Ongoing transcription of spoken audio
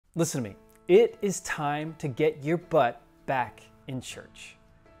Listen to me. It is time to get your butt back in church.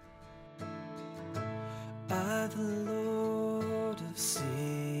 By the Lord of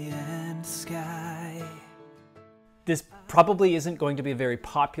sea and sky. This probably isn't going to be a very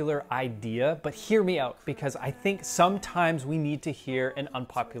popular idea, but hear me out, because I think sometimes we need to hear an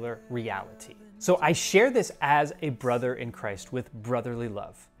unpopular reality. So I share this as a brother in Christ with brotherly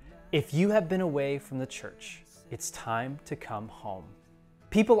love. If you have been away from the church, it's time to come home.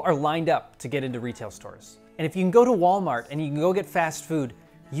 People are lined up to get into retail stores. And if you can go to Walmart and you can go get fast food,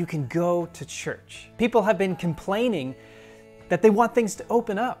 you can go to church. People have been complaining that they want things to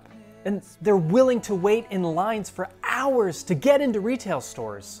open up, and they're willing to wait in lines for hours to get into retail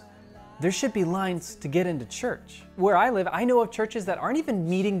stores. There should be lines to get into church. Where I live, I know of churches that aren't even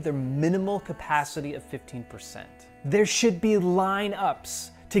meeting their minimal capacity of 15%. There should be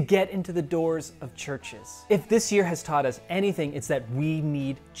line-ups to get into the doors of churches. If this year has taught us anything, it's that we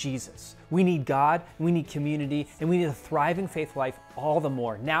need Jesus. We need God, we need community, and we need a thriving faith life all the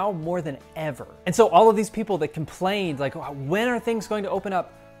more, now more than ever. And so all of these people that complained, like, when are things going to open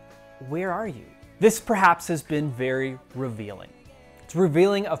up? Where are you? This perhaps has been very revealing. It's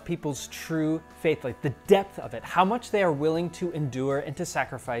revealing of people's true faith life, the depth of it, how much they are willing to endure and to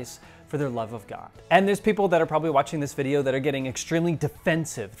sacrifice for their love of God. And there's people that are probably watching this video that are getting extremely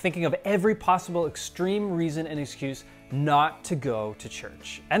defensive, thinking of every possible extreme reason and excuse not to go to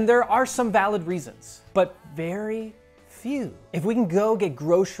church. And there are some valid reasons, but very few. If we can go get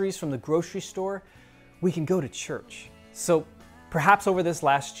groceries from the grocery store, we can go to church. So perhaps over this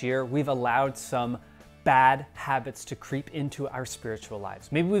last year, we've allowed some bad habits to creep into our spiritual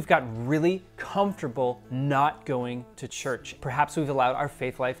lives. Maybe we've gotten really comfortable not going to church. Perhaps we've allowed our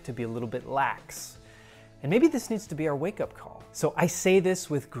faith life to be a little bit lax. And maybe this needs to be our wake-up call. So I say this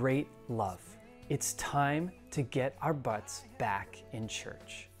with great love. It's time to get our butts back in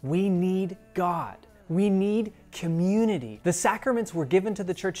church. We need God. We need community. The sacraments were given to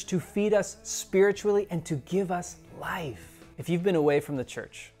the church to feed us spiritually and to give us life. If you've been away from the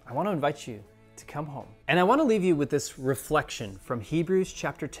church, I want to invite you to come home. And I want to leave you with this reflection from Hebrews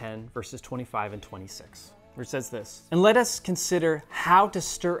chapter 10, verses 25 and 26, where it says this: "And let us consider how to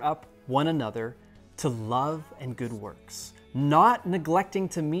stir up one another to love and good works, not neglecting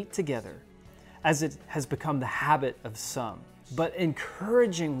to meet together, as it has become the habit of some, but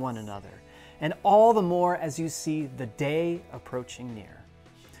encouraging one another, and all the more as you see the day approaching near.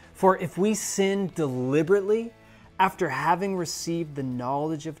 For if we sin deliberately after having received the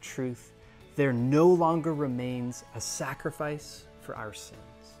knowledge of truth, there no longer remains a sacrifice for our sins."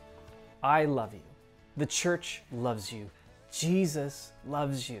 I love you. The church loves you. Jesus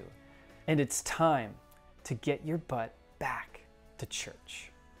loves you. And it's time to get your butt back to church.